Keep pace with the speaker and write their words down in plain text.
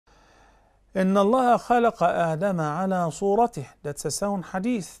إن الله خلق آدم على صورته. That's a sound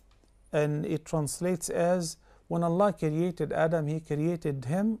hadith, and it translates as when Allah created Adam, He created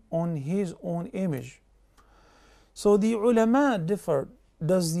him on His own image. So the ulama differ.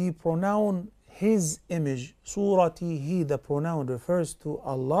 Does the pronoun His image, suratihi, the pronoun refers to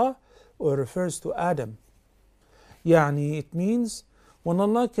Allah or refers to Adam? Yani it means when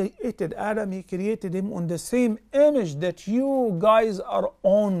Allah created Adam, He created him on the same image that you guys are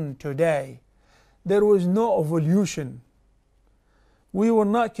on today. There was no evolution. We were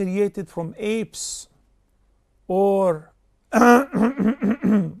not created from apes or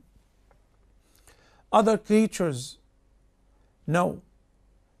other creatures. No.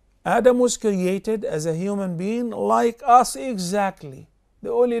 Adam was created as a human being like us exactly. The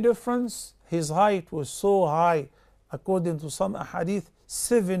only difference, his height was so high, according to some hadith,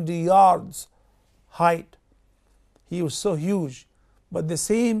 70 yards height. He was so huge, but the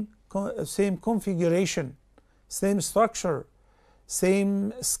same configuration, same structure,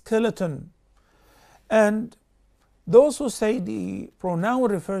 same skeleton. And those who say the pronoun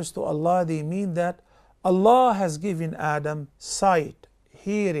refers to Allah, they mean that Allah has given Adam sight,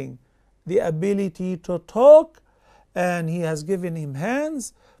 hearing, the ability to talk, and He has given him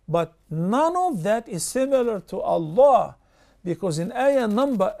hands, but none of that is similar to Allah, because in ayah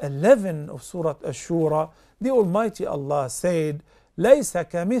number 11 of Surah Ash-Shura, the Almighty Allah said, لَيْسَ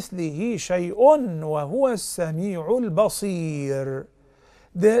كَمِثْلِهِ شَيْءٌ وَهُوَ السَّمِيعُ الْبَصِيرُ.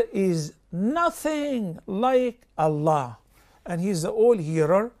 There is nothing like Allah, and He's the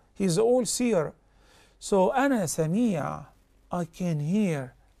all-hearer, He's the all-seer. So, أنا سميع, I can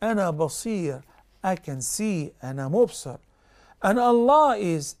hear. أنا بصير, I can see. أنا مبصر. And Allah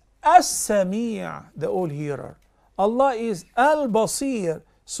is as-sami', the all-hearer. Allah is al-basir.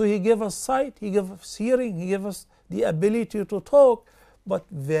 So He gave us sight, He gave us hearing, He gave us the ability to talk, but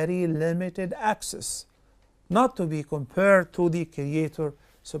very limited access. Not to be compared to the Creator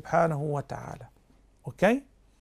subhanahu wa ta'ala. Okay?